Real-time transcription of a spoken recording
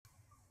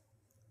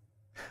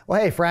Well,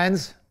 hey,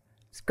 friends.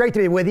 It's great to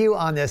be with you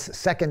on this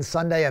second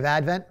Sunday of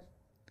Advent.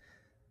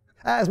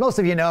 As most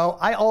of you know,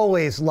 I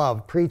always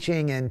love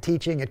preaching and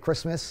teaching at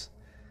Christmas,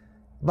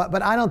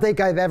 but I don't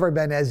think I've ever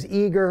been as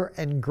eager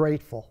and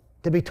grateful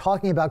to be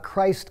talking about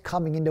Christ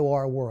coming into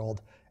our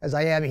world as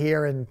I am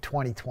here in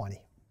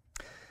 2020.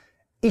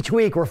 Each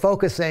week, we're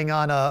focusing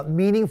on a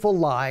meaningful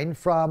line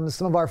from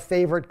some of our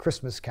favorite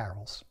Christmas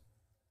carols.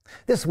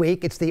 This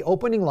week, it's the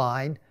opening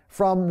line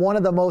from one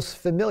of the most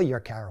familiar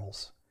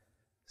carols,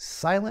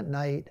 Silent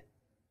Night,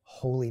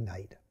 Holy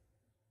Night.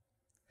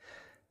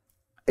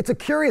 It's a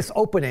curious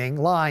opening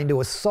line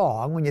to a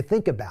song when you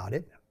think about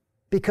it,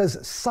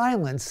 because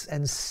silence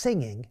and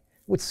singing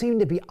would seem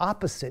to be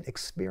opposite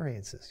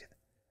experiences.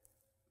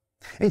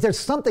 And there's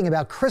something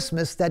about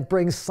Christmas that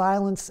brings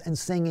silence and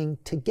singing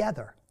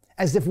together,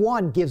 as if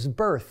one gives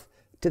birth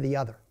to the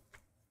other.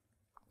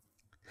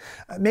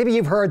 Maybe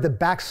you've heard the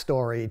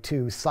backstory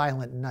to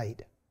Silent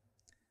Night.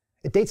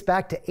 It dates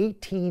back to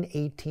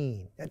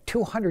 1818,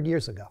 200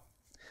 years ago.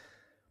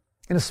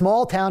 In a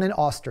small town in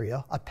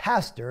Austria, a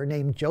pastor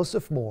named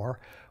Joseph Mohr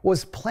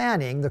was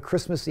planning the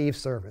Christmas Eve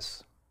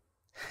service.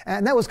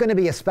 And that was going to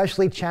be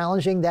especially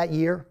challenging that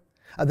year.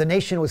 The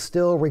nation was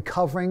still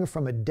recovering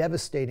from a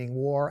devastating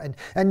war,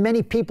 and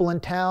many people in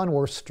town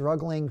were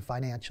struggling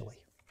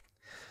financially.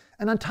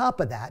 And on top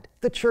of that,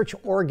 the church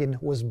organ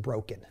was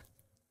broken.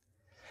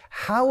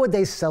 How would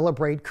they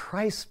celebrate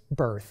Christ's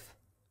birth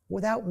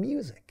without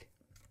music?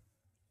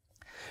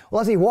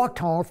 Well, as he walked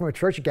home from a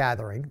church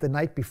gathering the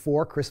night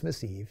before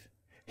Christmas Eve,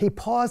 he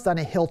paused on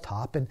a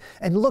hilltop and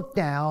looked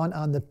down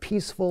on the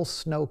peaceful,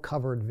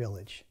 snow-covered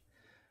village.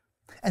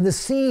 And the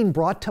scene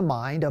brought to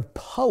mind a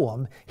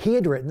poem he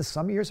had written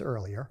some years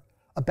earlier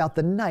about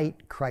the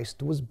night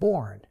Christ was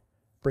born,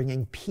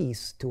 bringing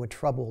peace to a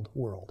troubled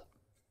world.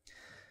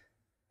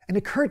 And it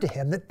occurred to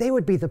him that they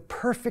would be the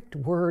perfect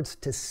words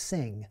to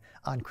sing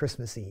on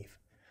Christmas Eve.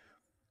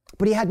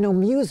 But he had no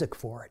music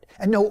for it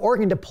and no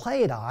organ to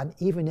play it on,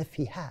 even if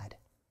he had.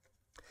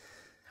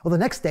 Well, the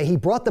next day he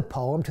brought the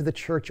poem to the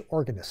church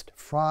organist,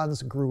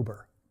 Franz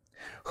Gruber,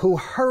 who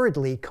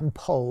hurriedly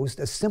composed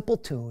a simple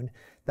tune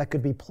that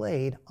could be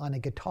played on a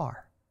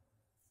guitar.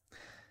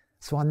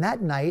 So on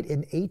that night in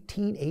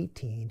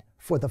 1818,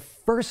 for the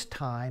first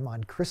time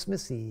on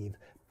Christmas Eve,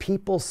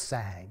 people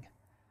sang,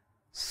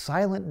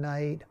 "Silent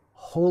night,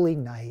 holy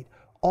night,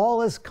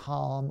 all is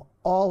calm,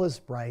 all is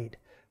bright,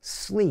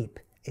 sleep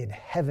in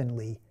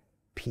heavenly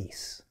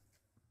peace."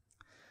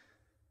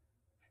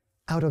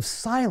 Out of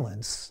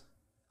silence,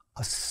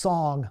 a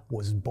song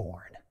was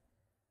born.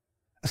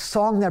 A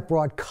song that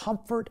brought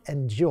comfort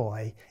and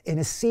joy in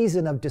a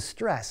season of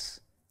distress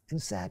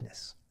and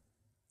sadness.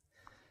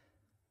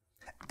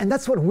 And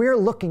that's what we're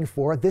looking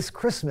for this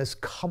Christmas,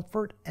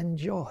 comfort and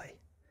joy.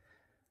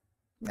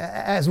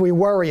 As we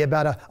worry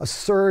about a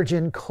surge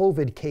in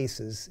COVID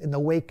cases in the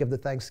wake of the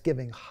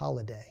Thanksgiving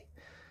holiday.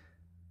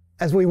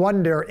 As we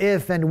wonder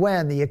if and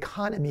when the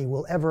economy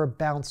will ever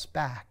bounce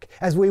back.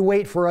 As we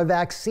wait for a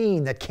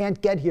vaccine that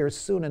can't get here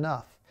soon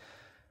enough.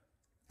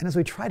 And as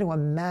we try to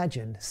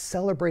imagine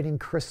celebrating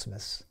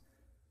Christmas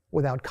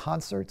without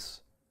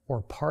concerts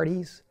or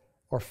parties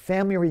or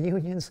family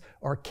reunions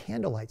or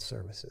candlelight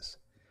services.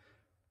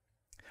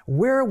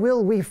 Where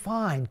will we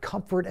find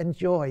comfort and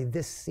joy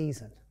this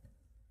season?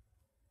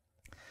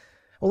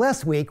 Well,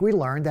 last week we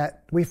learned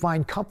that we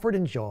find comfort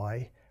and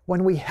joy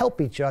when we help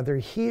each other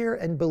hear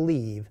and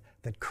believe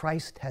that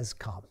Christ has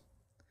come.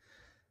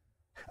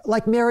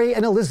 Like Mary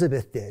and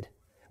Elizabeth did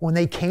when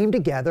they came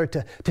together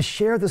to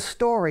share the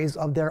stories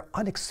of their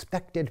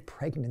unexpected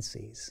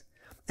pregnancies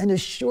and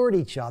assured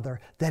each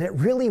other that it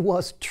really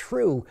was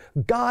true.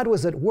 God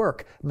was at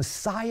work.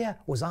 Messiah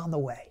was on the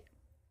way.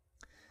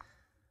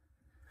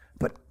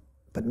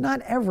 But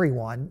not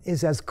everyone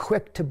is as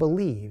quick to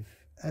believe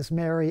as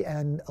Mary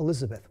and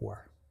Elizabeth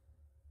were.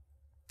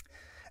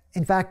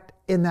 In fact,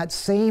 in that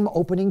same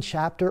opening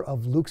chapter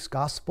of Luke's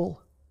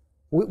Gospel,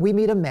 we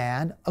meet a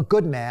man, a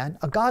good man,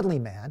 a godly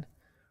man,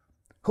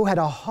 who had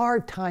a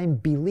hard time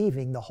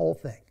believing the whole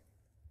thing.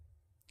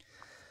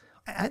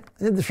 And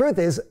the truth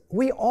is,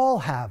 we all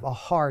have a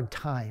hard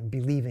time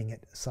believing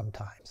it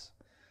sometimes,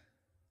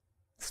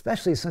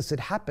 especially since it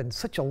happened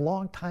such a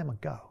long time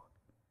ago.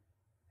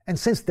 And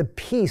since the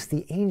peace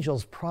the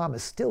angels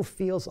promised still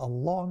feels a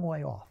long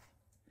way off.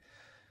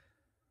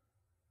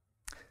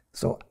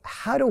 So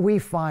how do we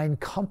find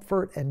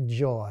comfort and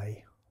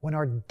joy when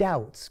our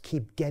doubts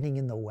keep getting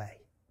in the way?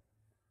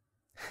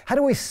 How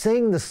do we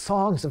sing the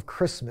songs of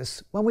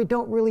Christmas when we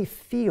don't really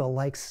feel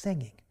like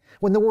singing?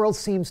 When the world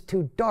seems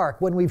too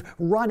dark, when we've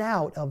run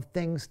out of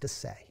things to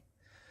say?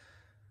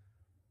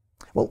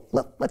 Well,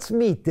 let's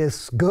meet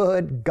this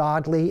good,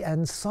 godly,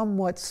 and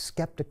somewhat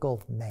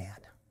skeptical man.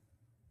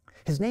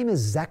 His name is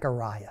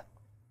Zechariah,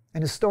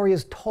 and his story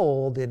is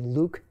told in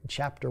Luke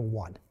chapter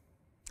 1.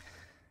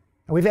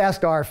 And we've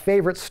asked our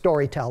favorite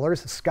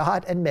storytellers,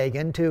 Scott and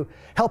Megan, to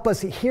help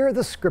us hear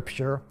the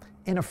scripture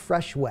in a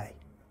fresh way.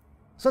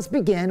 So let's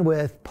begin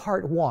with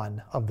part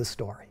 1 of the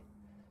story.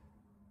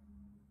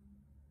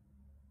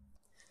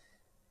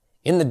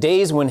 In the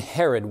days when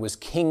Herod was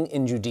king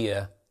in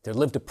Judea, there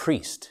lived a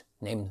priest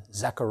named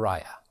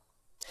Zechariah.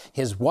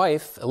 His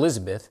wife,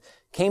 Elizabeth,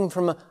 came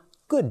from a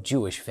good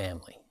Jewish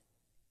family.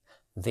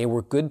 They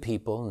were good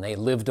people, and they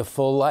lived a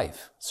full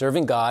life,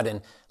 serving God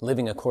and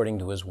living according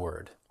to His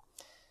word.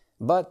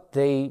 But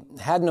they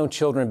had no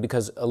children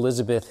because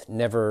Elizabeth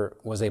never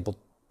was able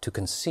to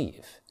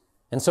conceive.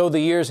 And so the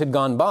years had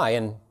gone by,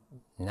 and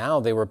now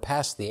they were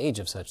past the age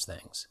of such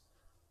things.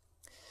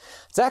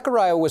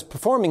 Zechariah was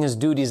performing his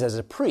duties as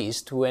a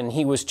priest when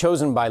he was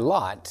chosen by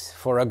Lot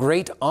for a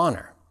great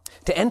honor,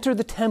 to enter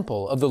the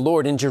temple of the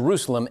Lord in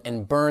Jerusalem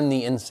and burn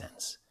the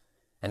incense.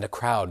 And a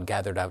crowd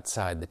gathered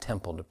outside the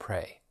temple to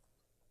pray.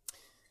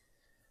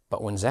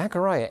 But when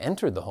Zechariah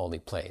entered the holy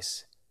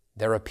place,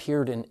 there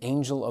appeared an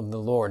angel of the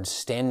Lord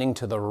standing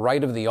to the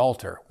right of the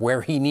altar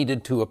where he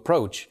needed to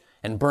approach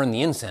and burn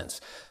the incense.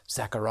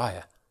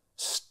 Zechariah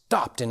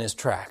stopped in his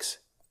tracks,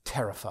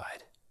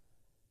 terrified.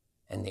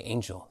 And the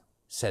angel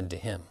said to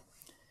him,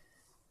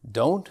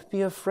 "Don't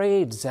be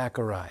afraid,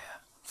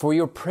 Zechariah, for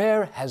your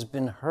prayer has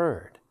been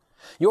heard.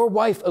 Your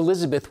wife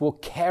Elizabeth will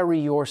carry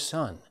your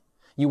son.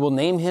 You will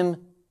name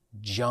him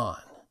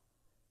John.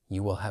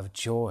 You will have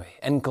joy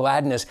and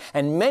gladness,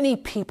 and many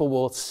people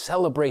will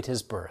celebrate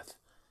his birth.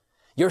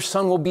 Your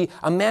son will be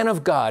a man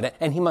of God,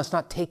 and he must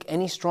not take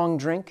any strong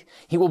drink.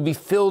 He will be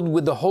filled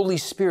with the Holy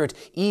Spirit,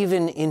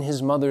 even in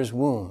his mother's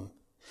womb.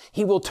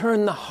 He will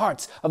turn the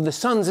hearts of the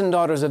sons and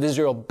daughters of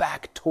Israel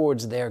back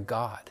towards their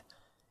God,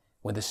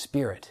 with a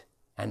spirit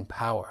and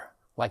power,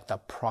 like the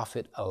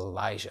prophet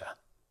Elijah.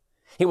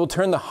 He will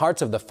turn the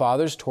hearts of the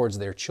fathers towards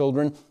their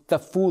children, the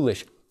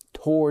foolish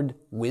toward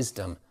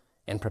wisdom,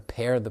 and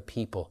prepare the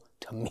people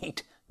to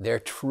meet their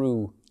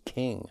true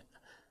king."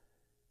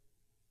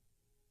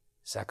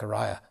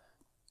 Zechariah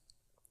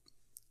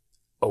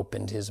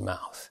opened his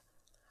mouth.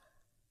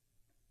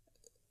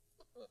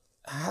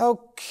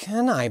 "How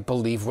can I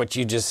believe what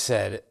you just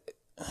said?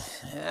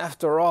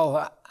 After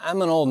all,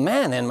 I'm an old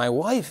man, and my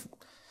wife,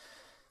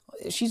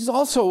 she's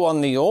also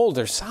on the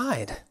older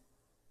side."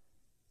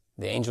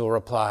 The angel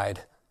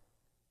replied,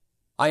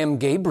 "I am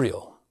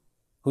Gabriel,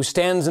 who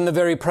stands in the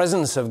very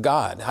presence of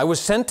God. I was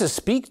sent to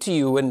speak to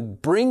you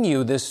and bring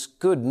you this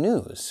good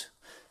news.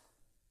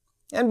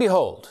 And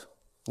behold,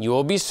 you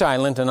will be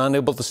silent and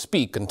unable to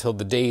speak until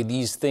the day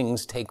these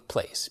things take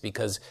place,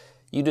 because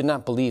you did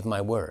not believe my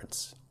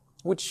words,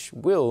 which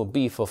will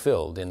be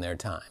fulfilled in their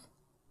time."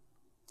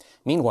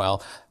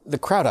 Meanwhile, the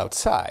crowd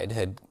outside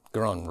had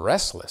grown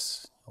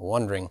restless,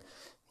 wondering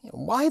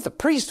why the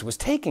priest was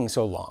taking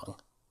so long.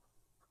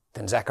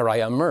 Then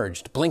Zechariah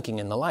emerged, blinking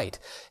in the light.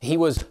 He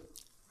was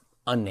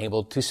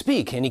unable to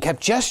speak, and he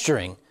kept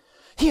gesturing.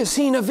 "He has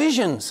seen a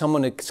vision,"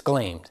 someone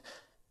exclaimed.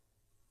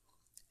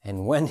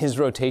 And when his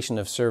rotation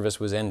of service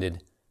was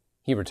ended,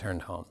 he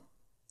returned home.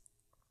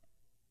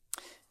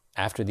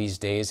 After these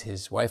days,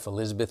 his wife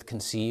Elizabeth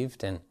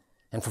conceived, and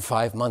for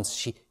 5 months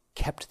she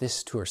kept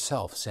this to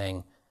herself,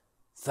 saying,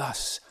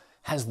 "Thus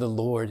has the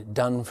Lord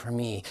done for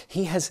me.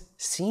 He has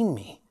seen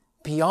me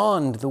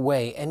beyond the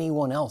way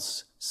anyone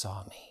else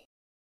saw me."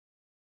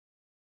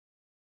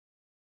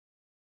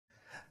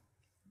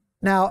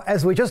 Now,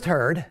 as we just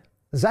heard,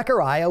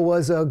 Zechariah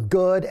was a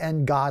good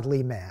and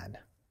godly man.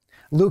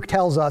 Luke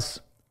tells us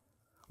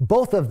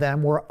both of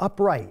them were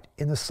upright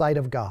in the sight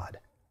of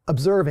God,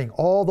 observing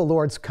all the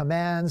Lord's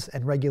commands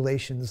and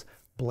regulations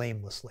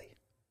blamelessly.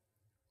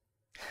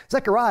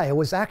 Zechariah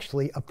was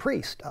actually a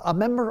priest, a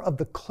member of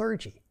the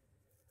clergy,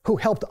 who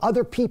helped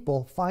other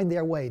people find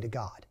their way to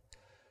God.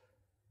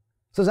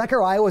 So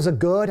Zechariah was a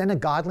good and a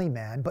godly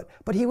man,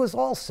 but he was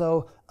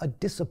also a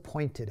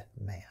disappointed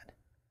man.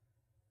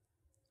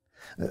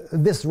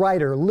 This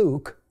writer,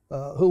 Luke,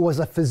 who was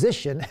a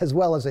physician as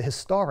well as a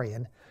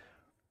historian,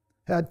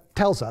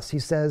 tells us, he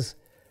says,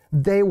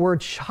 they were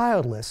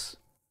childless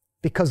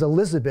because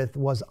Elizabeth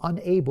was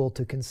unable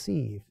to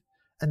conceive,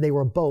 and they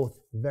were both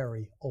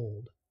very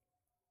old.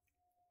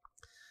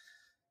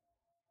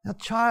 Now,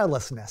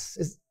 childlessness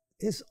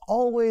is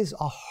always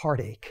a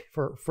heartache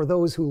for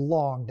those who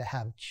long to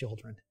have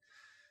children.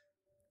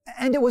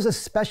 And it was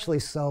especially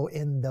so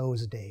in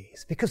those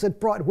days, because it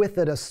brought with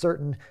it a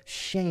certain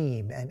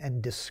shame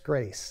and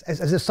disgrace,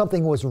 as if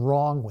something was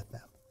wrong with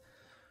them.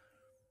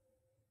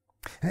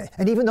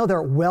 And even though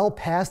they're well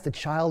past the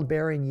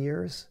childbearing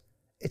years,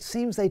 it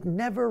seems they'd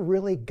never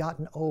really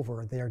gotten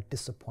over their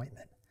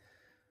disappointment.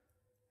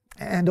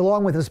 And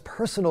along with his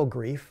personal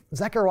grief,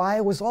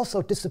 Zechariah was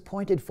also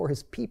disappointed for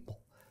his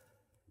people,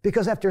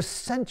 because after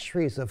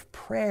centuries of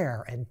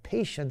prayer and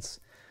patience,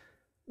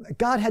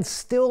 God had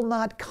still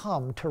not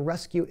come to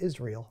rescue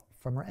Israel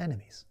from her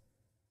enemies.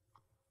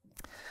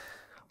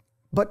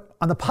 But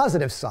on the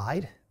positive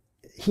side,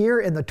 here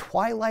in the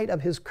twilight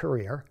of his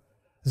career,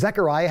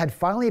 Zechariah had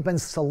finally been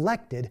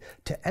selected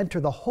to enter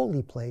the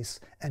holy place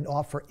and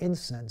offer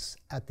incense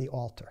at the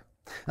altar.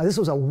 Now, this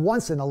was a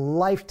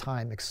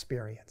once-in-a-lifetime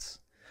experience,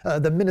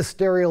 the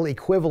ministerial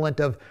equivalent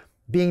of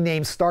being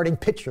named starting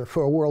pitcher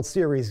for a World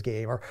Series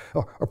game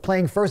or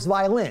playing first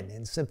violin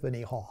in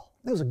Symphony Hall.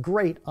 It was a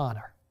great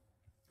honor.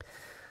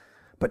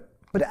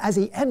 But as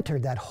he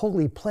entered that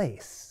holy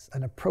place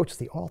and approached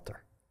the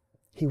altar,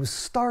 he was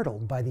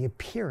startled by the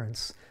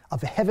appearance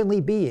of a heavenly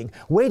being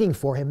waiting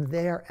for him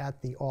there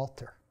at the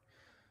altar.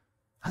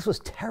 This was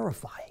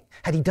terrifying.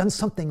 Had he done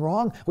something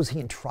wrong? Was he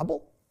in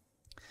trouble?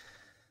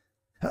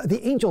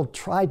 The angel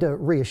tried to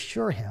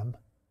reassure him,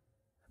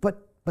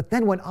 but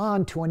then went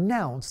on to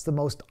announce the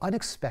most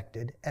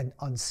unexpected and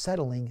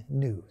unsettling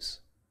news.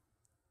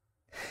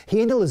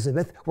 He and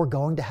Elizabeth were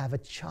going to have a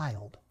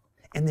child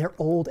in their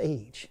old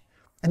age.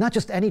 And not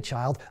just any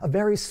child, a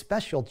very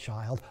special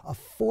child, a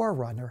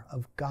forerunner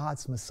of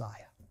God's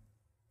Messiah.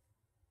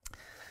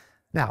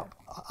 Now,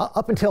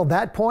 up until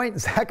that point,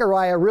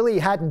 Zechariah really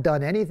hadn't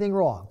done anything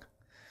wrong.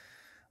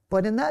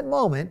 But in that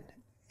moment,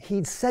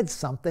 he'd said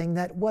something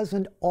that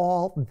wasn't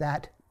all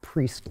that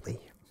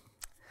priestly.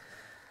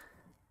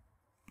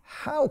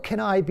 "How can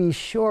I be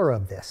sure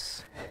of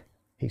this?"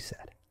 he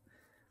said.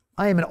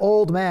 "I am an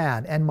old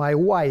man, and my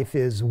wife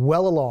is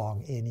well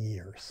along in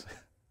years."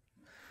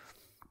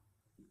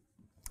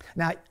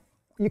 Now,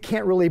 you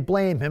can't really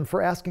blame him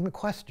for asking the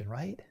question,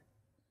 right?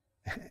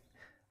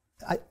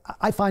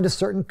 I find a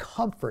certain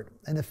comfort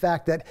in the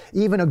fact that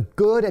even a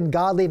good and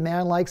godly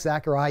man like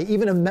Zechariah,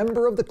 even a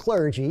member of the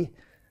clergy,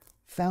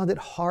 found it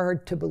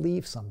hard to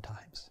believe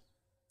sometimes.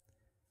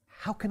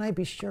 How can I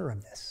be sure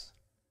of this?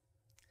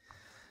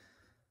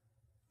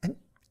 And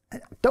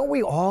don't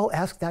we all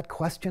ask that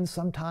question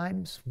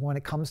sometimes when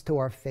it comes to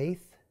our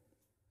faith?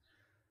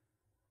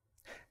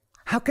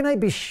 How can I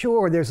be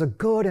sure there's a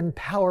good and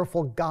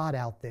powerful God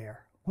out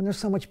there when there's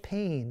so much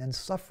pain and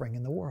suffering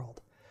in the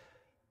world?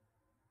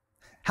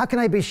 How can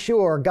I be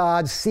sure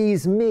God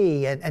sees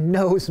me and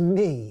knows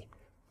me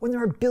when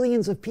there are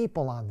billions of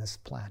people on this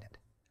planet?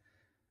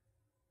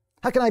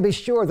 How can I be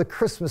sure the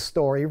Christmas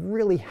story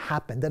really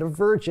happened, that a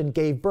virgin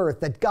gave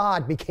birth, that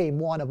God became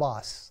one of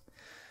us?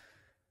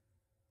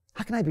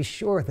 How can I be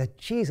sure that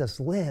Jesus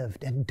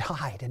lived and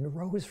died and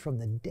rose from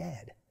the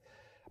dead?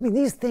 I mean,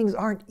 these things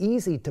aren't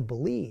easy to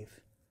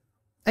believe,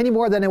 any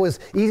more than it was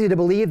easy to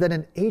believe that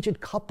an aged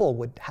couple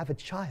would have a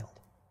child.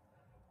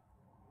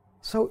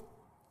 So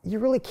you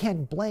really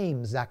can't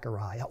blame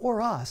Zechariah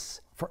or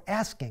us for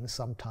asking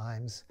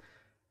sometimes,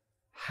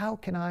 how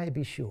can I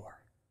be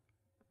sure?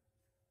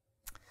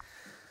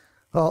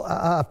 Well,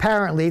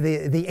 apparently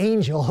the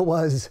angel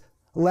was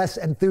less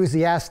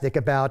enthusiastic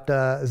about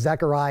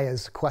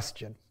Zechariah's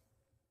question.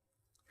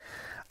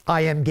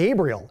 "I am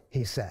Gabriel,"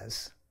 he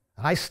says.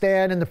 "I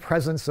stand in the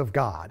presence of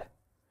God."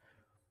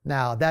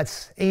 Now,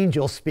 that's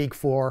angel speak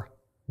for,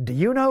 "Do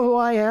you know who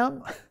I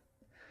am?"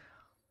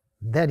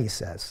 Then he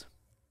says,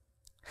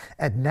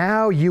 "And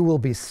now you will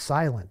be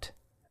silent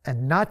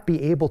and not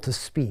be able to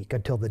speak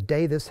until the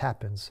day this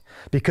happens,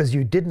 because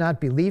you did not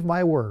believe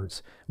my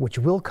words, which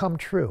will come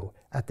true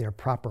at their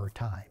proper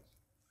time."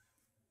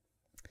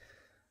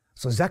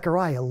 So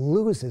Zechariah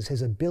loses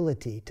his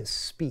ability to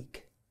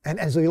speak. And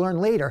as we learn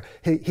later,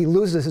 he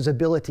loses his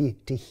ability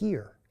to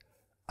hear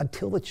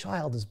until the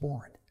child is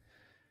born,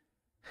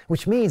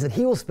 which means that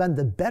he will spend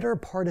the better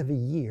part of a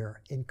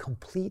year in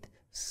complete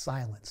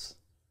silence.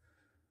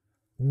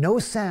 No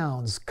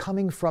sounds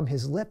coming from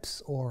his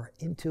lips or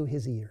into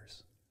his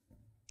ears.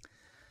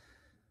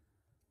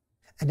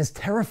 And as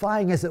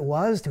terrifying as it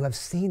was to have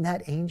seen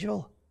that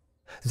angel,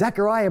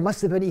 Zechariah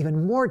must have been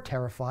even more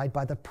terrified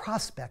by the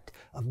prospect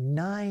of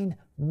 9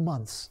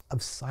 months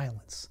of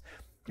silence.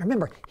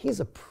 Remember, he's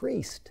a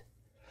priest.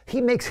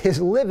 He makes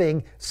his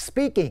living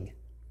speaking,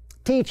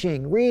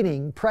 teaching,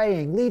 reading,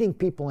 praying, leading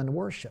people in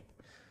worship.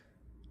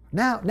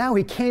 Now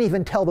he can't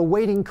even tell the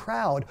waiting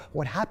crowd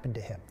what happened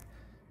to him.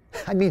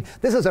 I mean,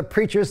 this is a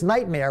preacher's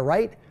nightmare,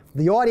 right?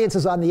 The audience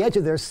is on the edge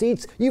of their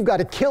seats. You've got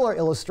a killer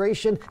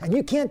illustration, and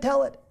you can't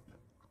tell it.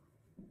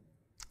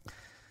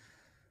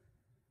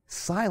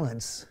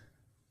 Silence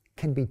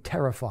can be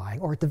terrifying,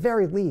 or at the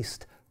very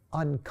least,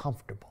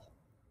 uncomfortable.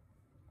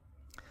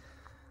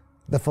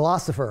 The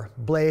philosopher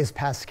Blaise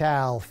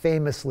Pascal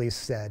famously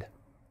said,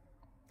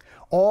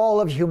 "All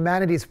of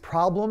humanity's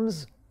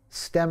problems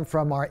stem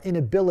from our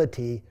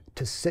inability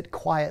to sit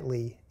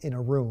quietly in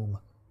a room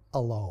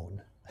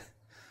alone."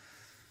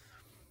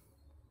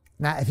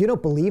 Now, if you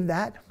don't believe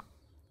that,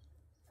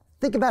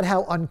 think about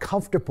how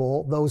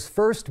uncomfortable those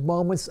first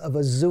moments of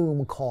a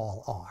Zoom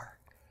call are,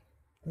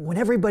 when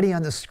everybody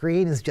on the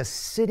screen is just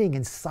sitting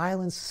in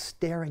silence,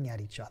 staring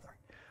at each other.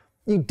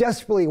 You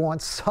desperately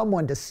want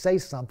someone to say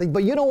something,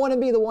 but you don't want to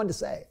be the one to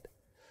say it.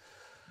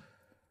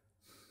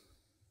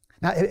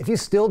 Now, if you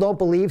still don't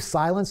believe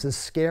silence is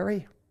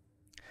scary,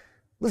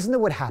 listen to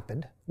what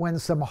happened when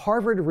some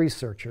Harvard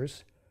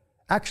researchers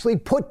actually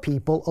put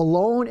people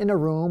alone in a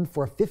room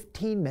for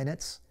 15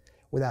 minutes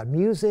without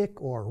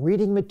music or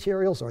reading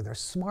materials or their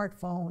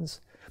smartphones.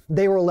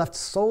 They were left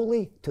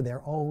solely to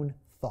their own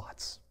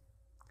thoughts.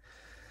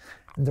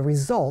 And the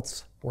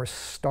results were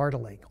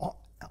startling,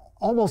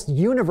 almost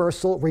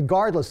universal,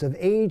 regardless of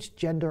age,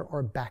 gender,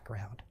 or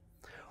background.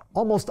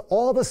 Almost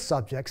all the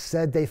subjects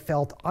said they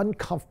felt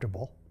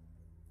uncomfortable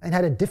and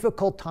had a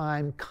difficult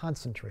time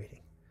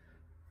concentrating,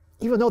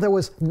 even though there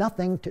was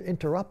nothing to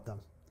interrupt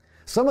them.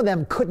 Some of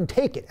them couldn't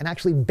take it and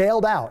actually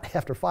bailed out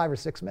after 5 or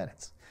 6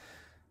 minutes.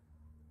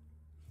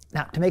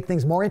 Now, to make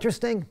things more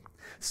interesting,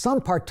 some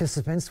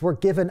participants were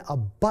given a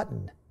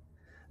button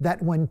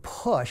that, when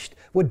pushed,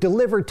 would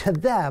deliver to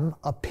them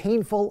a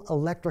painful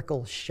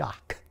electrical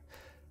shock,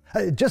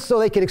 just so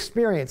they could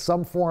experience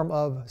some form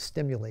of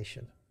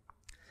stimulation.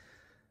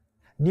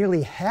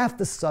 Nearly half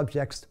the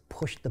subjects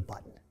pushed the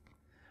button.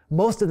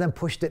 Most of them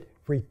pushed it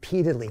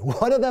repeatedly.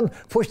 One of them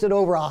pushed it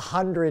over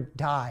 100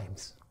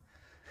 times.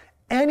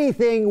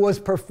 Anything was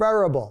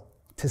preferable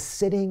to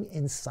sitting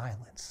in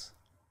silence.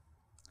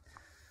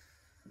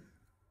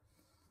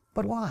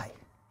 But why?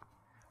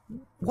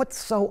 What's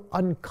so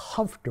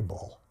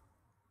uncomfortable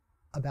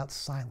about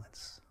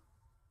silence?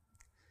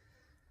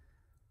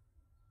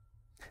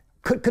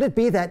 Could it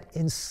be that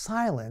in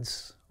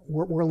silence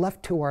we're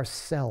left to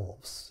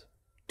ourselves,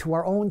 to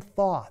our own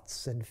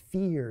thoughts and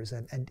fears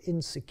and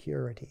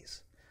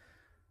insecurities?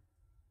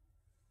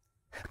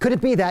 Could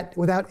it be that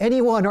without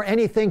anyone or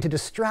anything to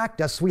distract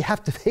us, we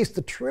have to face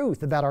the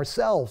truth about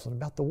ourselves and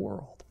about the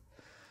world?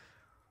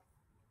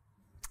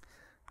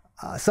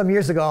 Some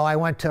years ago, I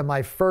went to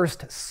my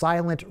first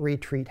silent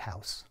retreat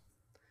house.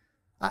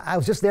 I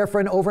was just there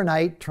for an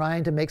overnight,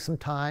 trying to make some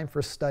time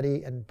for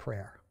study and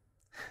prayer.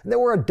 There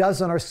were a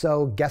dozen or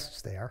so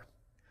guests there,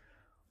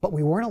 but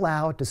we weren't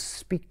allowed to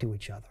speak to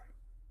each other,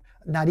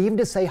 not even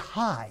to say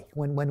hi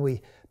when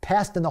we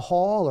passed in the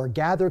hall or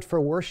gathered for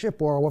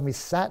worship or when we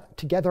sat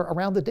together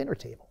around the dinner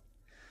table.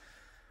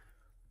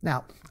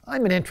 Now,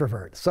 I'm an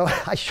introvert, so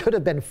I should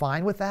have been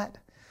fine with that,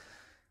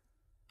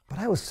 but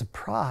I was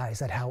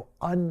surprised at how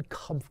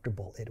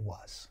uncomfortable it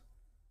was.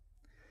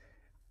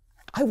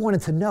 I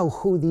wanted to know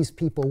who these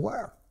people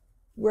were,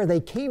 where they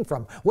came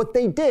from, what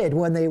they did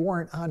when they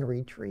weren't on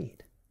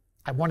retreat.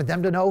 I wanted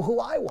them to know who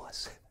I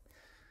was.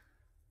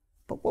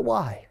 But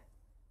why?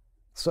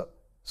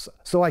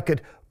 So I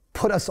could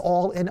put us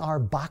all in our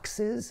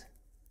boxes?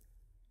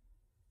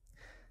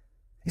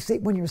 You see,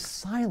 when you're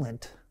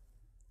silent,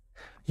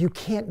 you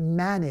can't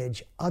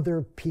manage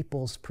other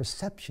people's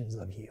perceptions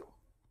of you.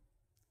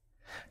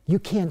 You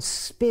can't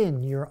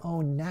spin your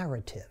own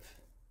narrative.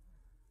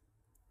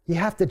 You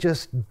have to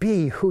just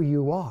be who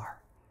you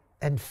are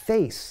and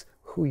face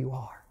who you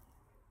are.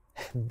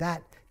 And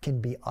that can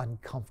be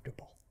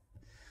uncomfortable.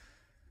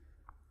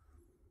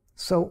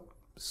 So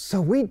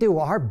we do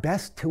our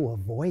best to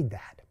avoid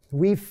that.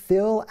 We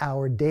fill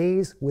our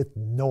days with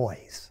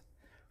noise,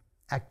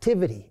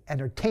 activity,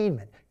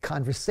 entertainment,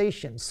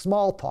 conversation,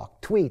 small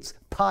talk, tweets,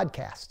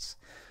 podcasts.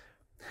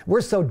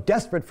 We're so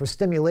desperate for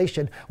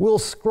stimulation, we'll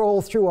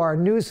scroll through our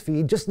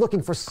newsfeed just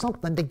looking for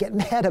something to get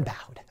mad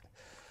about.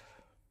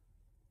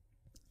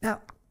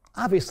 Now,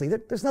 obviously,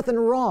 there's nothing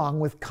wrong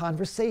with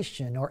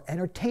conversation or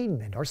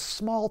entertainment or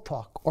small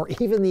talk or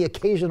even the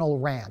occasional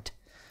rant.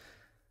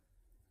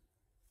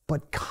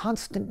 But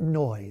constant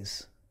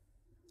noise,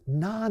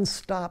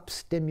 nonstop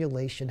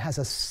stimulation has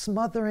a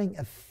smothering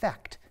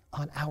effect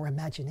on our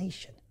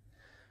imagination.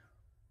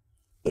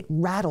 It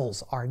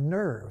rattles our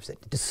nerves.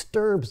 It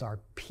disturbs our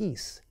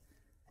peace.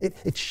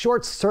 It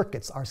short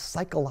circuits our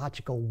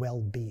psychological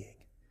well-being.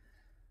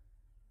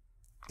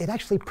 It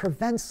actually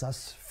prevents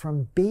us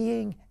from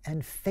being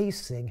and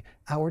facing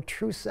our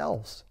true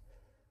selves.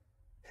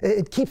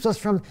 It keeps us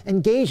from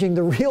engaging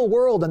the real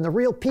world and the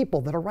real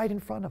people that are right in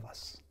front of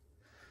us.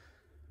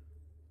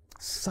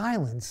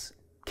 Silence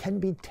can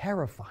be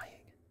terrifying,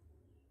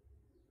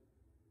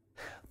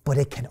 but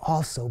it can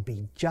also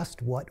be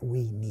just what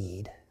we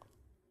need.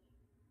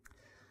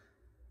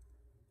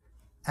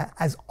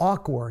 As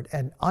awkward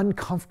and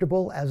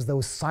uncomfortable as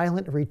those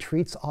silent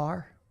retreats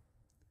are,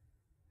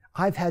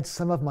 I've had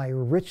some of my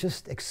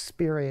richest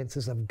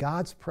experiences of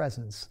God's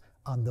presence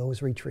on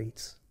those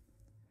retreats.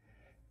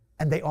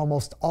 And they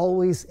almost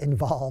always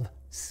involve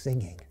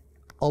singing,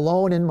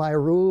 alone in my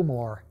room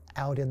or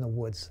out in the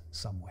woods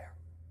somewhere.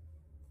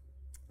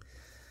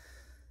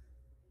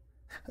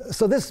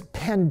 So this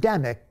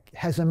pandemic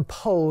has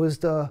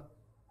imposed a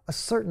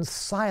certain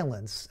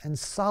silence and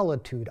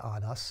solitude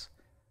on us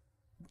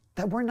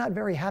that we're not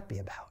very happy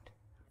about.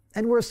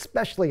 And we're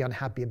especially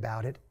unhappy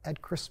about it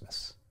at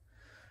Christmas.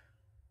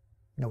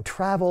 No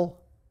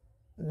travel,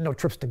 no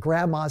trips to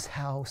grandma's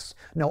house,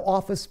 no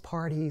office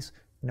parties,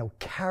 no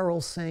carol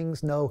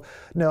sings, no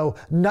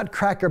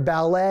Nutcracker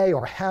Ballet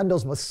or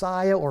Handel's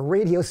Messiah or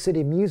Radio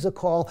City Music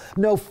Hall,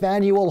 no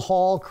Faneuil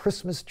Hall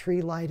Christmas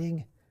tree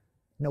lighting,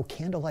 no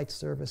candlelight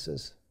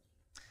services.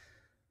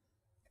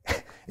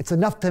 It's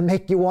enough to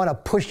make you want to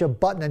push a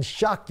button and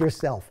shock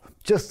yourself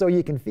just so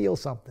you can feel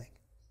something.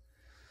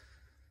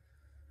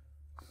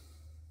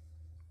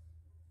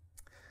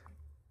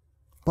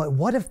 But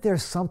what if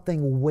there's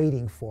something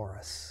waiting for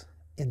us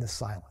in the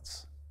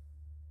silence?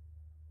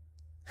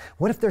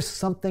 What if there's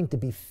something to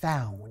be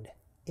found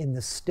in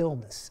the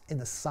stillness, in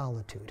the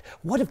solitude?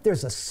 What if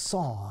there's a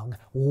song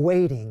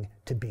waiting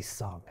to be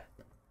sung?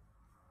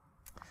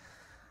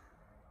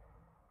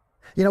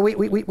 You know,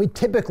 we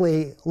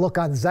typically look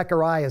on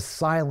Zechariah's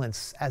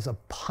silence as a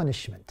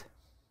punishment.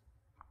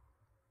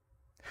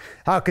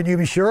 How can you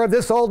be sure of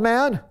this, old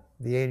man?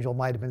 The angel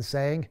might have been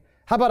saying.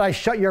 How about I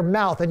shut your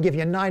mouth and give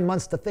you 9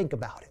 months to think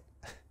about it?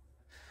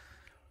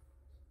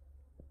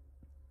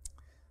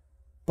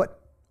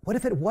 But what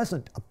if it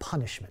wasn't a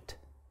punishment?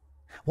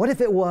 What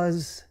if it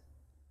was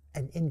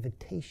an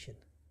invitation?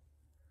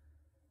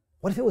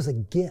 What if it was a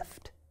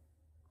gift?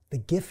 The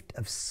gift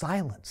of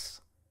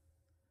silence.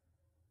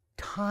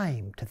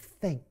 Time to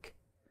think.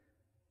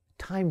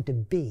 Time to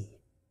be.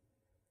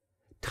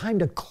 Time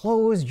to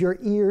close your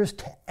ears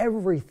to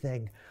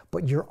everything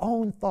but your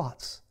own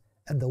thoughts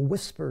and the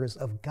whispers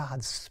of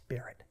God's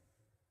Spirit.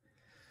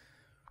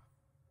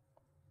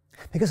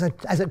 Because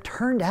as it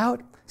turned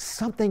out,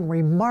 something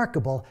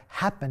remarkable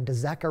happened to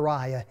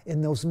Zechariah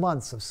in those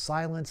months of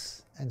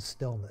silence and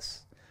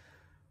stillness.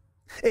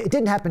 It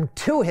didn't happen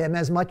to him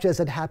as much as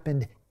it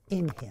happened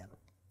in him.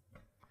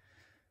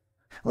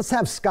 Let's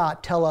have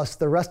Scott tell us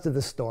the rest of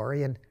the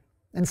story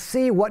and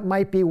see what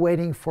might be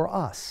waiting for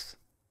us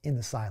in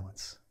the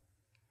silence.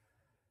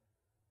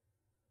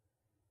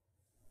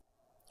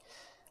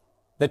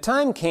 The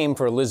time came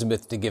for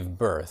Elizabeth to give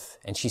birth,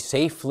 and she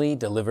safely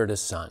delivered a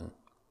son.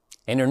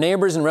 And her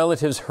neighbors and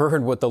relatives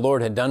heard what the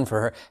Lord had done for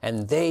her,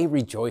 and they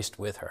rejoiced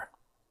with her.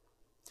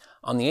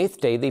 On the 8th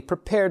day, they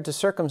prepared to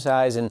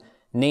circumcise and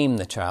name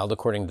the child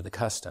according to the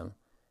custom.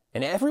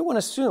 And everyone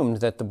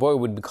assumed that the boy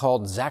would be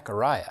called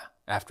Zechariah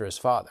after his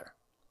father.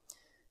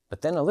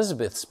 But then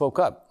Elizabeth spoke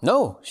up.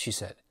 "No," she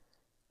said,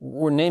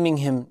 "we're naming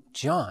him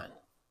John."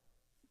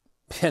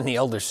 And the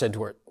elders said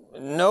to her,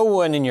 "No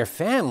one in your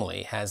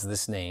family has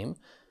this name."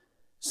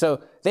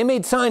 So they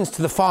made signs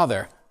to the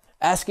father,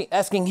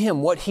 asking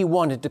him what he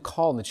wanted to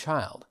call the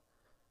child.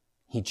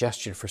 He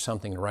gestured for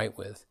something to write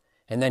with,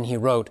 and then he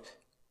wrote,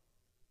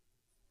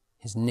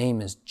 "His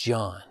name is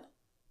John."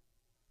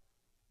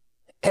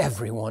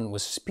 Everyone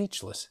was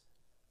speechless,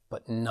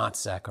 but not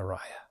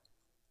Zechariah,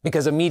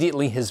 because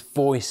immediately his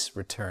voice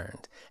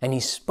returned, and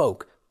he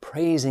spoke,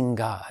 praising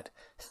God.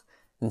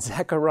 And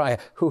Zechariah,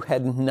 who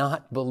had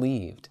not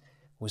believed,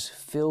 was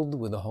filled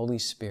with the Holy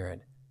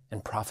Spirit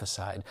and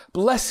prophesied.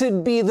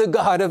 "Blessed be the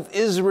God of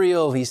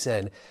Israel," he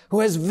said, "who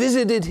has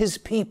visited his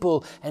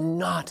people and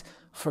not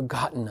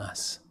forgotten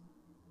us."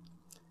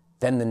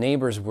 Then the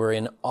neighbors were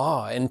in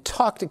awe and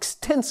talked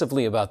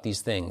extensively about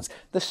these things.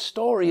 The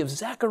story of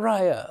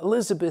Zechariah,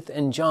 Elizabeth,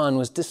 and John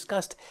was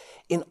discussed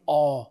in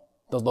all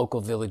the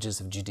local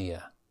villages of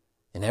Judea.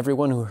 And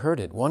everyone who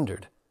heard it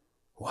wondered,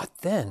 "What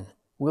then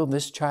will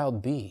this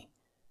child be?"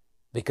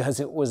 Because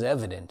it was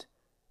evident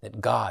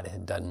that God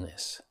had done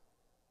this.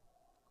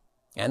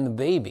 And the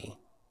baby,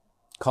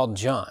 called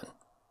John,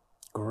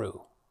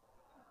 grew.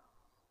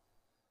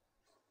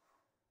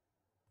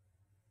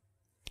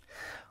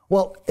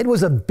 Well, it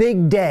was a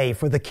big day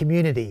for the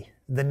community,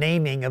 the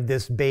naming of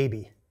this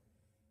baby.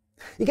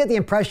 You get the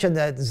impression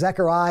that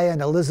Zechariah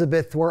and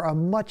Elizabeth were a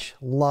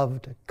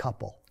much-loved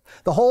couple.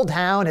 The whole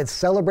town had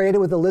celebrated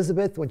with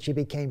Elizabeth when she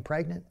became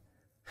pregnant.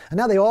 And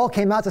now they all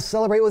came out to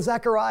celebrate with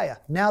Zechariah,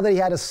 now that he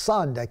had a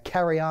son to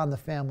carry on the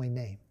family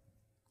name.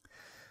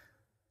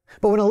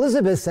 But when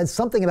Elizabeth said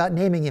something about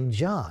naming him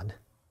John,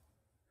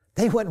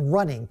 they went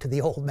running to the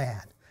old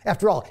man.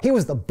 After all, he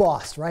was the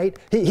boss, right?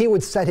 He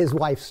would set his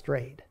wife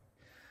straight.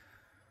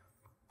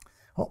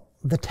 Well,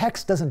 the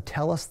text doesn't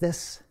tell us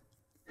this,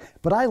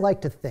 but I like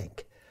to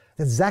think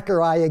that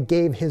Zechariah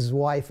gave his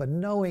wife a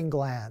knowing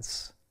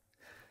glance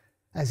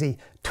as he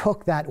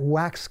took that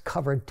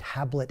wax-covered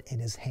tablet in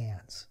his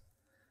hands.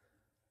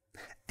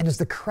 And as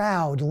the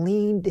crowd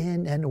leaned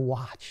in and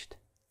watched,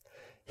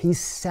 he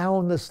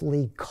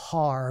soundlessly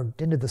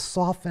carved into the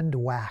softened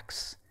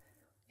wax,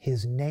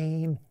 "His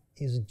name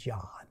is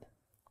John."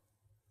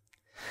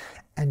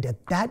 And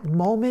at that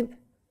moment,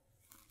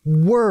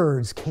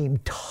 words came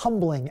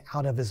tumbling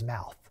out of his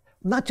mouth.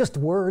 Not just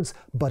words,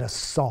 but a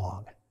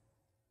song.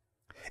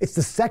 It's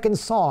the second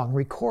song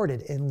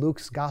recorded in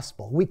Luke's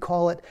gospel. We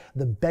call it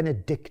the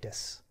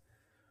Benedictus.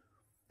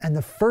 And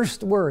the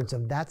first words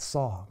of that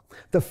song,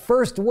 the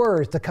first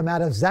words to come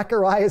out of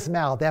Zechariah's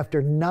mouth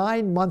after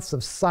 9 months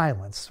of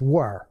silence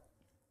were,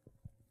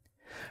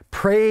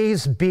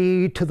 "Praise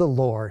be to the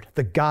Lord,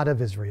 the God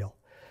of Israel,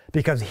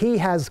 because he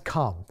has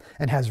come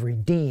and has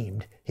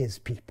redeemed his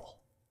people."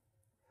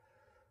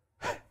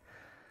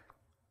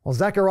 Well,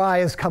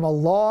 Zechariah has come a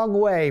long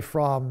way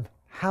from,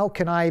 "How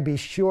can I be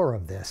sure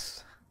of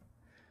this?"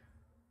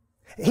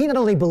 He not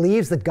only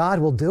believes that God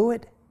will do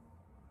it,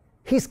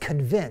 he's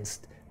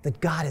convinced that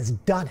God has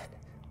done it,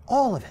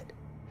 all of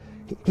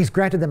it. He's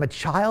granted them a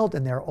child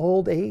in their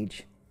old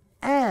age,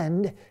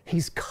 and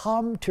he's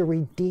come to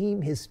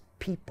redeem his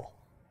people.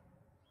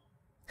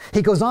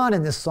 He goes on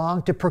in this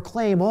song to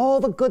proclaim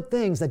all the good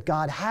things that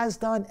God has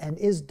done and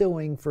is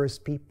doing for his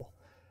people.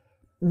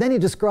 Then he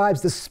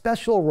describes the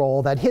special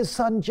role that his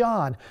son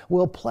John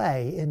will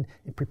play in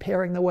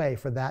preparing the way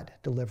for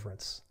that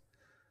deliverance.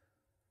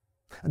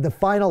 And the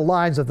final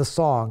lines of the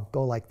song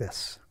go like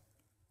this.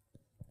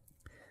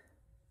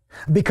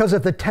 "Because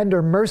of the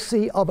tender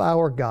mercy of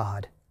our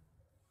God,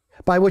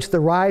 by which the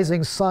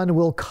rising sun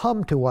will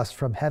come to us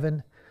from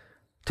heaven,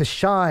 to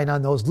shine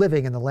on those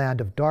living in the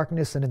land of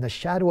darkness and in the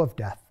shadow of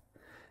death,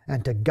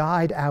 and to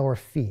guide our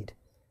feet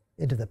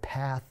into the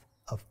path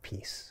of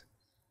peace.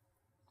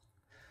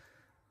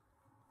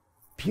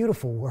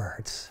 Beautiful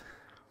words.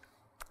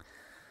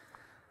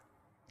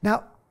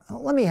 Now,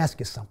 let me ask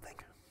you something.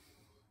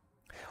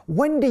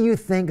 When do you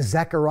think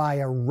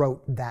Zechariah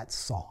wrote that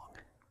song?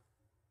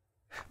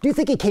 Do you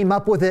think he came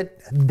up with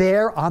it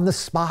there on the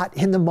spot,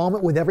 in the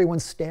moment, with everyone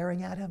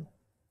staring at him?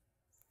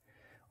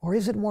 Or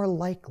is it more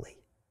likely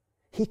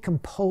he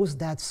composed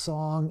that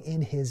song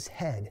in his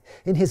head,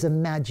 in his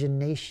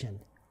imagination,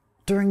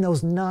 during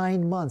those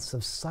 9 months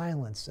of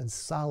silence and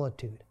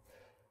solitude,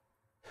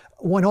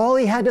 when all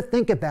he had to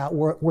think about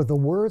were the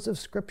words of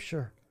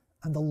Scripture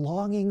and the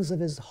longings of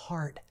his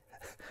heart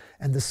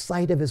and the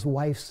sight of his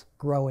wife's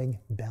growing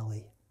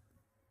belly?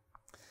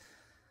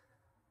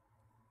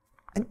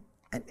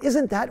 And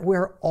isn't that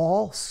where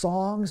all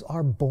songs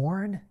are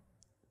born?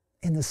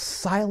 In the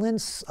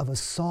silence of a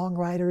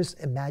songwriter's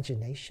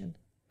imagination?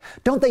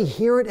 Don't they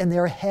hear it in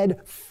their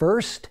head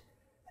first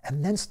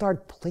and then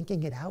start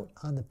plinking it out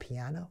on the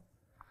piano?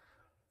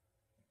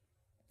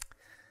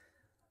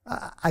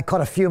 I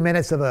caught a few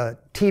minutes of a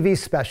TV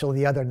special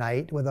the other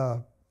night with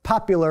a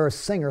popular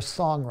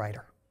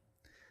singer-songwriter.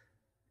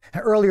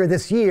 Earlier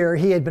this year,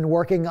 he had been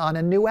working on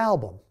a new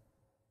album.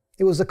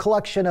 It was a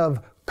collection of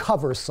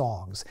cover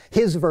songs,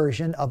 his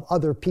version of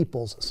other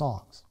people's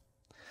songs.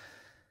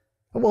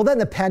 Well, then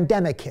the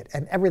pandemic hit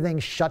and everything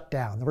shut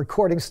down. The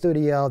recording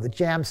studio, the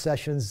jam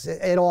sessions,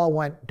 it all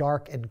went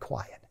dark and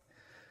quiet.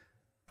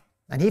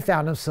 And he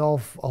found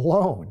himself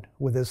alone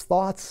with his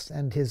thoughts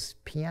and his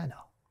piano.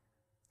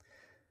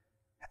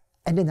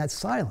 And in that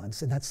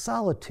silence, in that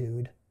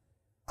solitude,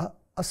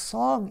 a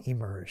song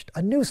emerged,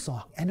 a new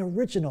song, an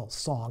original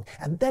song,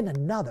 and then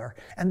another,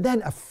 and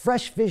then a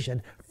fresh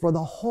vision for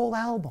the whole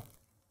album.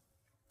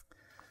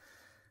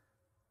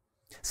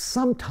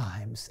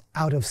 Sometimes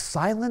out of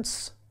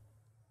silence,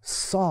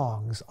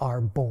 songs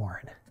are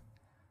born.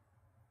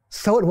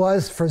 So it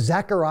was for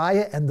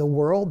Zechariah and the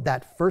world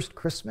that first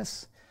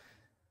Christmas,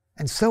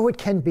 and so it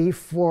can be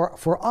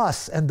for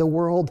us and the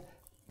world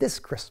this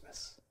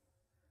Christmas.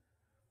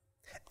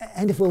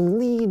 And if we'll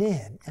lean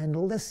in and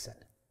listen,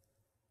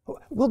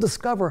 we'll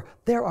discover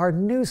there are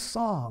new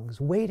songs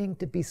waiting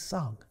to be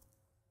sung,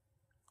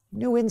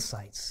 new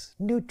insights,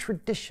 new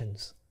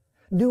traditions,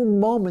 new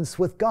moments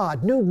with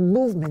God, new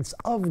movements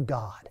of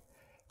God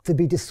to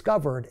be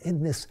discovered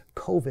in this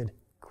COVID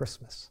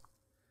Christmas.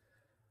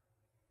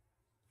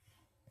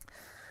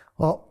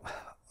 Well,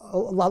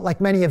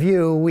 like many of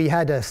you, we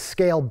had to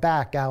scale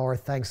back our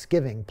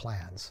Thanksgiving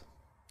plans.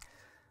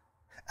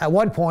 At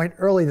one point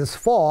early this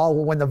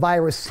fall, when the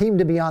virus seemed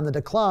to be on the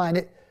decline,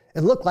 it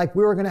looked like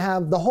we were going to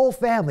have the whole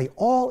family,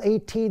 all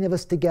 18 of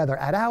us together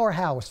at our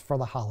house for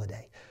the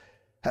holiday.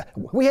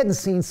 We hadn't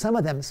seen some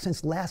of them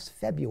since last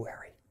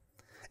February.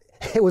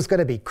 It was going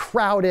to be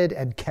crowded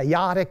and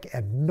chaotic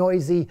and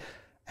noisy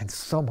and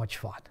so much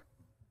fun.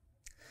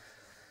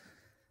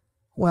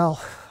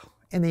 Well,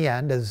 in the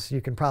end, as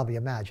you can probably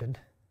imagine,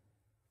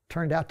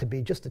 turned out to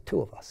be just the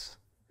two of us.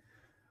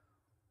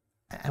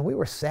 And we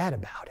were sad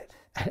about it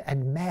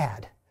and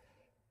mad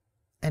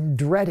and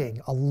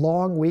dreading a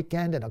long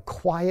weekend in a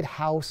quiet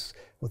house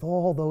with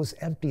all those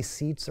empty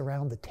seats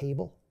around the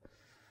table.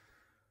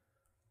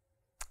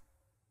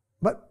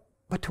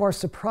 But to our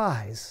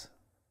surprise,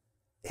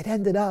 it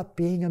ended up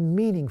being a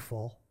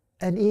meaningful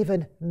and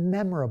even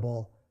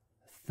memorable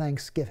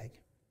Thanksgiving.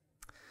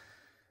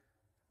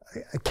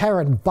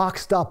 Karen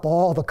boxed up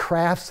all the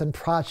crafts and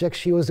projects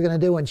she was going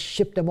to do and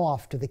shipped them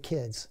off to the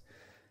kids.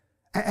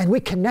 And we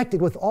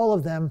connected with all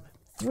of them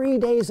 3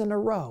 days in a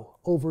row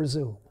over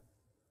Zoom.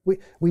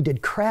 We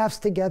did crafts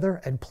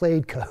together and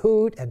played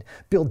Kahoot and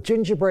built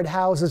gingerbread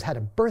houses, had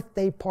a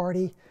birthday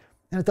party.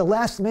 And at the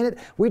last minute,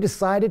 we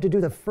decided to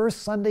do the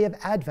first Sunday of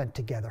Advent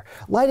together,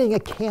 lighting a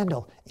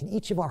candle in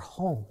each of our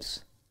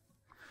homes.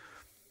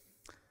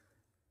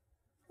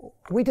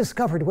 We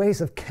discovered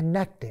ways of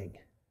connecting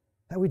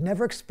that we'd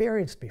never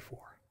experienced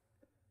before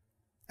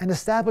and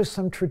established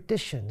some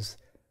traditions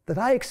that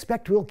I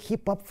expect we'll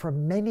keep up for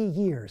many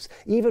years,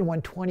 even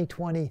when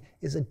 2020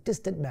 is a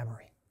distant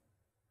memory.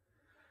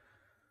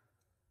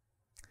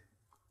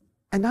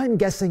 And I'm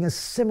guessing a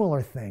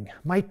similar thing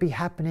might be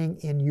happening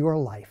in your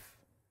life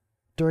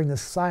during the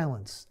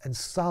silence and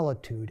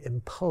solitude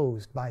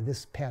imposed by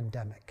this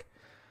pandemic.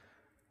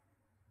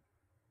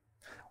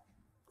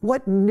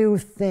 What new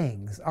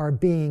things are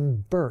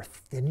being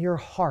birthed in your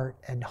heart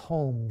and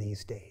home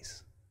these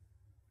days?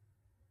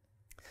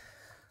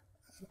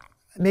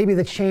 Maybe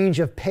the change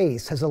of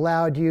pace has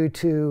allowed you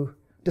to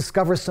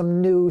discover some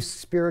new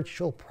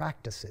spiritual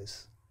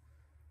practices,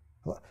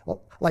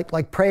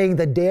 like praying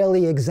the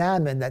daily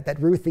examen that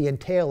Ruthie and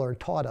Taylor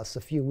taught us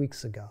a few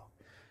weeks ago.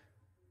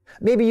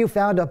 Maybe you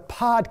found a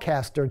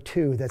podcast or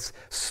two that's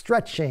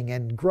stretching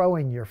and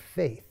growing your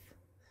faith.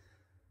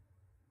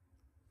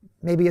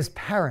 Maybe as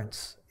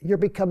parents, you're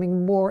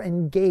becoming more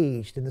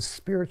engaged in the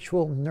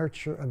spiritual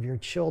nurture of your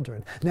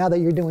children now that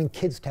you're doing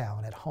Kids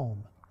Town at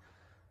home.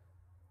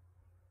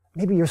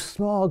 Maybe your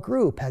small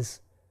group has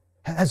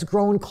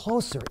grown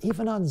closer,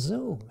 even on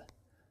Zoom.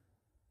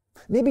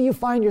 Maybe you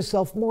find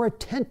yourself more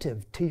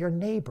attentive to your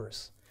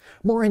neighbors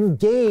more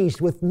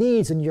engaged with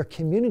needs in your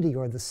community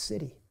or the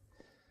city.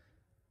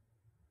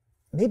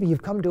 Maybe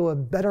you've come to a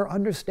better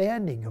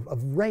understanding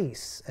of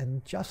race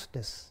and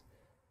justice,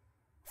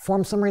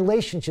 formed some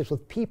relationships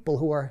with people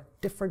who are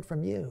different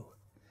from you.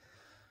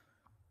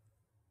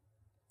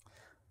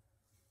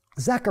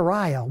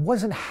 Zechariah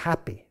wasn't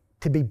happy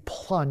to be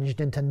plunged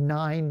into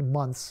 9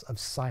 months of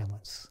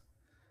silence.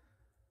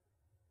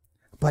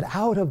 But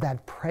out of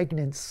that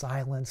pregnant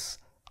silence,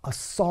 a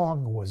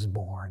song was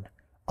born,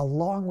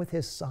 along with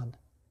his son.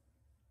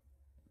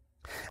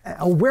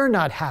 We're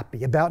not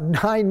happy about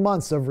 9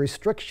 months of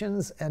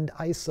restrictions and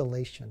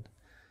isolation.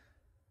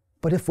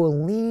 But if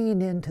we'll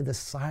lean into the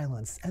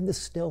silence and the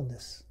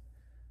stillness,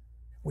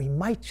 we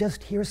might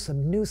just hear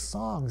some new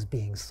songs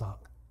being sung,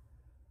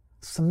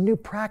 some new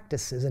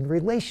practices and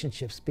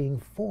relationships being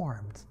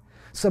formed,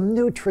 some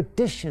new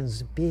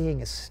traditions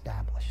being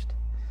established.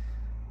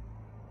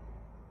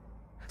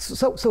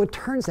 So it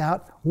turns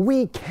out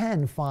we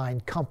can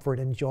find comfort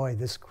and joy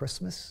this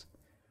Christmas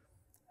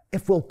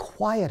if we'll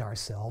quiet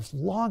ourselves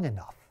long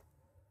enough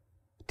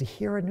to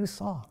hear a new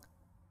song.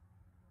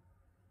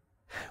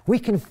 We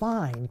can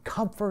find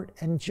comfort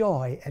and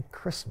joy at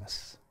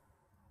Christmas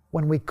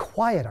when we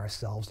quiet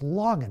ourselves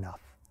long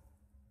enough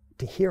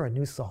to hear a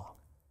new song.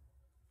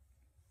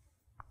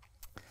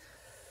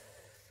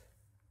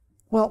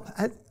 Well,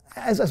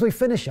 as we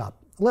finish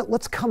up,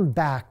 let's come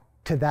back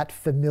to that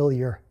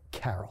familiar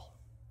carol.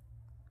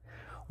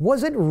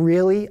 Was it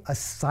really a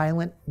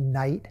silent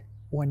night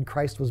when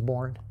Christ was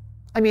born?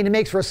 I mean, it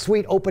makes for a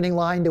sweet opening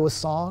line to a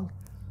song,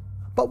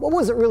 but what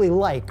was it really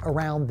like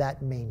around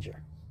that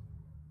manger?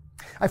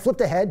 I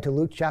flipped ahead to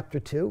Luke chapter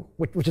 2,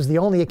 which is the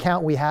only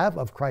account we have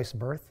of Christ's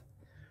birth,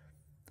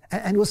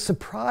 and was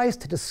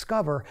surprised to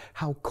discover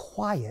how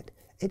quiet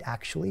it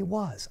actually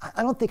was.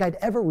 I don't think I'd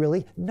ever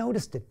really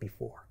noticed it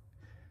before.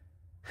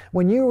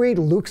 When you read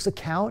Luke's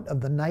account of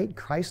the night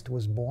Christ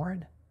was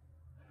born,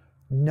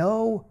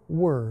 no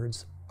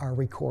words are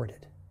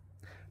recorded.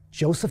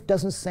 Joseph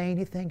doesn't say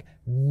anything.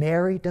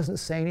 Mary doesn't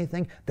say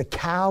anything. The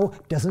cow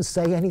doesn't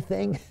say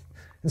anything,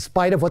 in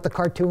spite of what the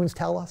cartoons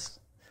tell us.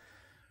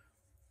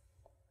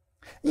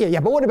 Yeah,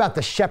 but what about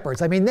the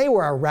shepherds? I mean, they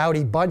were a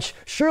rowdy bunch.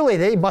 Surely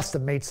they must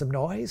have made some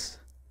noise.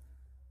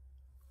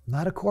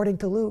 Not according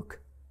to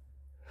Luke.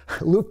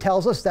 Luke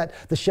tells us that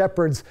the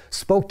shepherds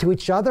spoke to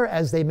each other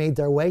as they made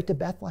their way to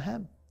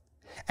Bethlehem,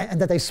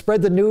 and that they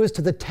spread the news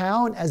to the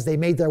town as they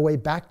made their way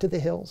back to the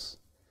hills.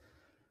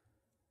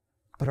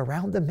 But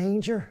around the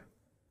manger,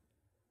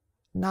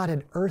 not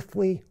an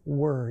earthly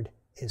word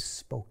is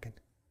spoken.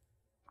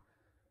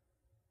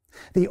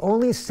 The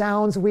only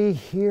sounds we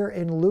hear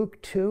in Luke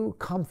 2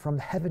 come from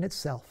heaven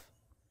itself,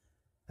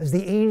 as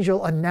the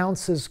angel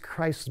announces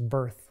Christ's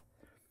birth,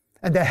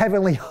 and the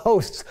heavenly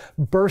hosts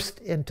burst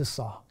into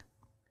song.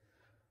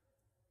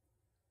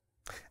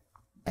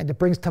 And it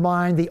brings to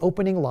mind the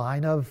opening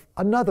line of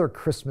another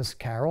Christmas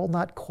carol,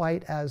 not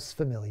quite as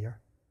familiar.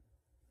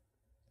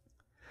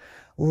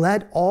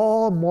 Let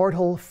all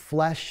mortal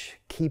flesh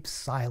keep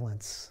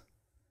silence,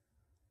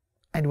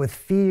 and with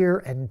fear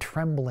and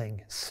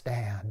trembling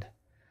stand.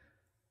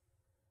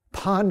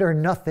 Ponder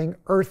nothing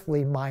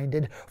earthly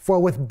minded, for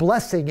with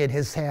blessing in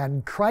his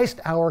hand, Christ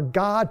our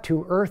God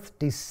to earth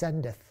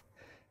descendeth,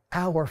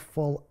 our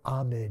full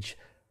homage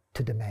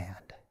to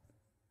demand.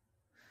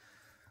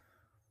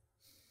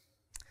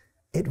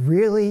 It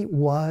really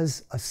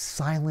was a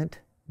silent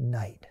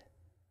night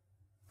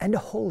and a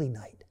holy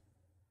night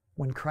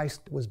when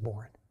Christ was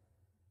born.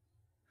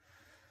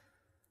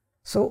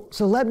 So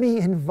let me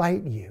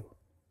invite you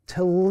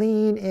to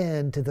lean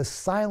into the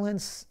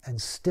silence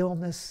and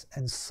stillness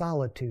and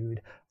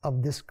solitude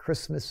of this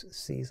Christmas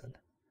season.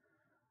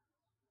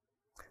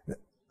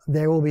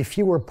 There will be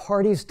fewer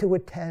parties to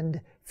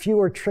attend,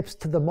 fewer trips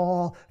to the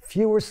mall,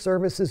 fewer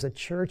services at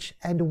church,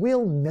 and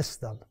we'll miss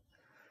them.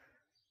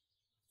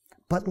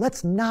 But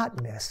let's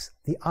not miss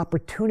the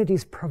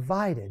opportunities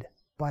provided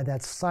by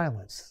that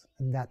silence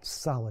and that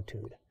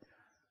solitude.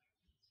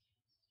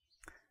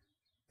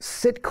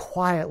 Sit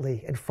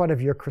quietly in front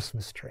of your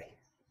Christmas tree.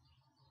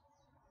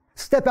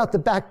 Step out the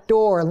back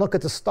door and look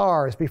at the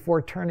stars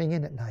before turning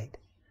in at night.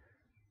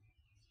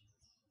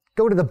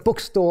 Go to the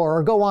bookstore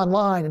or go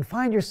online and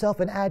find yourself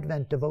an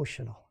Advent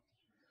devotional.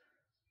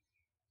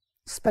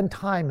 Spend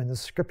time in the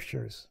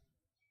scriptures.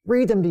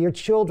 Read them to your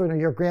children or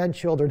your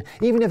grandchildren,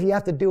 even if you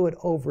have to do it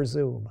over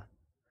Zoom.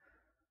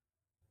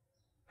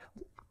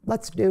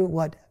 Let's do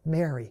what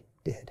Mary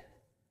did.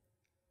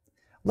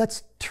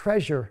 Let's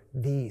treasure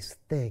these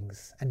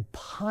things and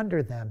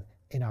ponder them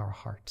in our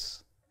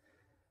hearts.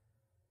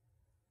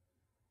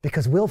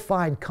 Because we'll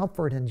find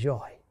comfort and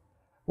joy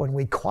when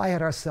we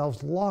quiet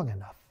ourselves long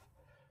enough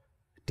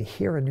to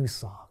hear a new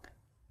song.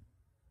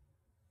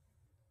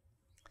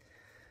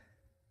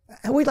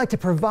 And we'd like to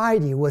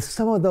provide you with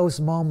some of those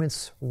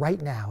moments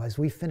right now as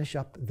we finish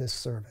up this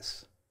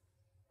service.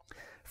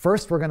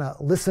 First, we're going to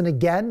listen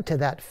again to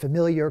that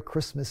familiar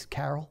Christmas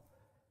carol,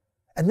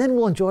 and then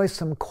we'll enjoy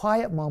some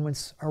quiet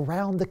moments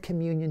around the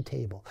communion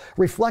table,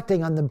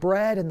 reflecting on the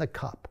bread and the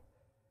cup,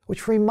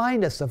 which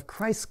remind us of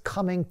Christ's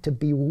coming to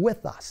be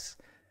with us,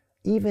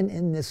 even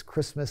in this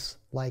Christmas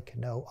like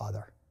no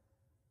other.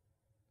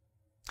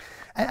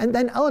 And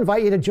then I'll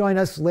invite you to join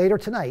us later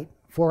tonight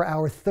for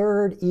our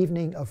third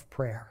evening of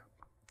prayer.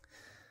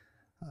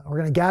 We're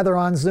going to gather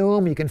on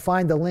Zoom. You can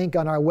find the link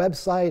on our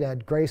website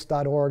at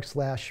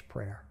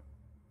grace.org/prayer.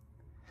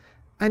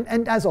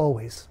 And as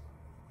always,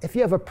 if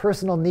you have a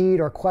personal need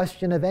or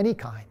question of any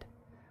kind,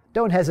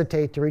 don't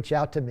hesitate to reach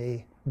out to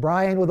me,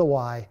 Brian with a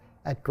Y,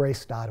 at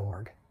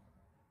grace.org.